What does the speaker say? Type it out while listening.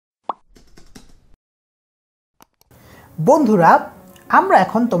বন্ধুরা, আমরা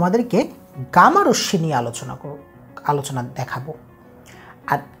এখন তোমাদেরকে গামা রশ্মি নিয়ে আলোচনা দেখাবো।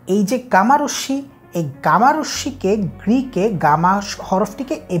 আর এই যে গামা রশ্মি, এই গামা রশ্মিকে গ্রিকে গামা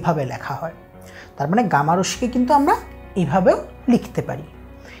হরফটিকে এভাবে লেখা হয়। তার মানে গামা রশ্মিকে কিন্তু আমরা এইভাবেও লিখতে পারি।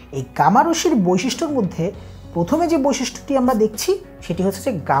 এই গামা রশ্মির বৈশিষ্ট্যের মধ্যে প্রথমে যে বৈশিষ্ট্যটি আমরা দেখছি সেটি হচ্ছে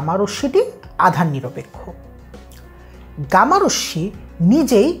যে গামা রশ্মিটি আধান নিরপেক্ষ। গামা রশ্মি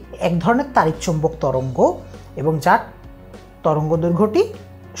নিজেই এক ধরনের তাড়িৎচুম্বক তরঙ্গ এবং যার তরঙ্গ দৈর্ঘ্যটি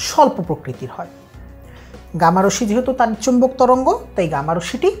স্বল্প প্রকৃতির হয়। গামা রশ্মি যেহেতু তাড়িৎচুম্বক তরঙ্গ, তাই গামা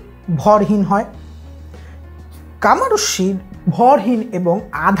রশ্মিটি ভরহীন হয়। গামা রশ্মির ভরহীন এবং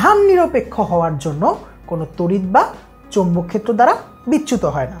আধান নিরপেক্ষ হওয়ার জন্য কোনো তড়িৎ বা চৌম্বক ক্ষেত্র দ্বারা বিচ্যুত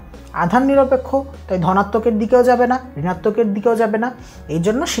হয় না। আধান নিরপেক্ষ, তাই ধনাত্মকের দিকেও যাবে না, ঋণাত্মকের দিকেও যাবে না, এই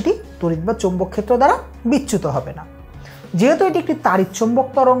জন্য সেটি তড়িৎ বা চৌম্বক ক্ষেত্র দ্বারা বিচ্যুত হবে না। যেহেতু এটি একটি তাড়িৎচুম্বক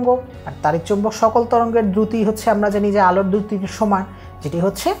তরঙ্গ, আর তাড়িৎচুম্বক সকল তরঙ্গের দ্রুতি হচ্ছে আমরা জানি যে আলোর দ্রুতির সমান, যেটি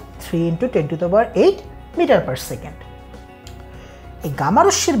হচ্ছে 3 × 10⁸ মিটার/সেকেন্ড। এই গামা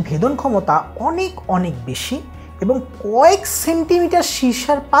রশ্মির ভেদন ক্ষমতা অনেক অনেক বেশি এবং কয়েক সেন্টিমিটার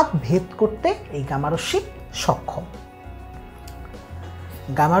সীসার পাত ভেদ করতে এই গামা রশ্মি সক্ষম।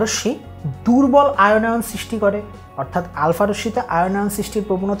 গামা রশ্মি দুর্বল আয়নায়ন সৃষ্টি করে, অর্থাৎ আলফা রশ্মিতে আয়নায়ন সৃষ্টির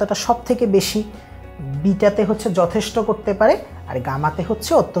প্রবণতাটা সব থেকে বেশি, বিটাতে হচ্ছে যথেষ্ট করতে পারে, আর গামাতে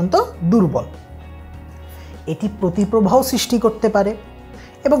হচ্ছে অত্যন্ত দুর্বল। এটি প্রতিপ্রবাহ সৃষ্টি করতে পারে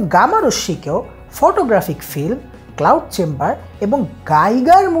এবং gamma রশ্মিকেও photographic film, cloud chamber এবং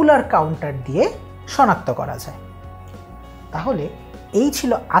গাইগার মুলার কাউন্টার দিয়ে শনাক্ত করা যায়। তাহলে এই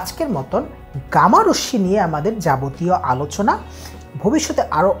ছিল আজকের মতন গামা রশ্মি নিয়ে আমাদের যাবতীয় আলোচনা। ভবিষ্যতে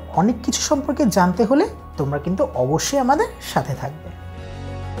আরও অনেক কিছু সম্পর্কে জানতে হলে তোমরা কিন্তু অবশ্যই আমাদের সাথে থাকবে।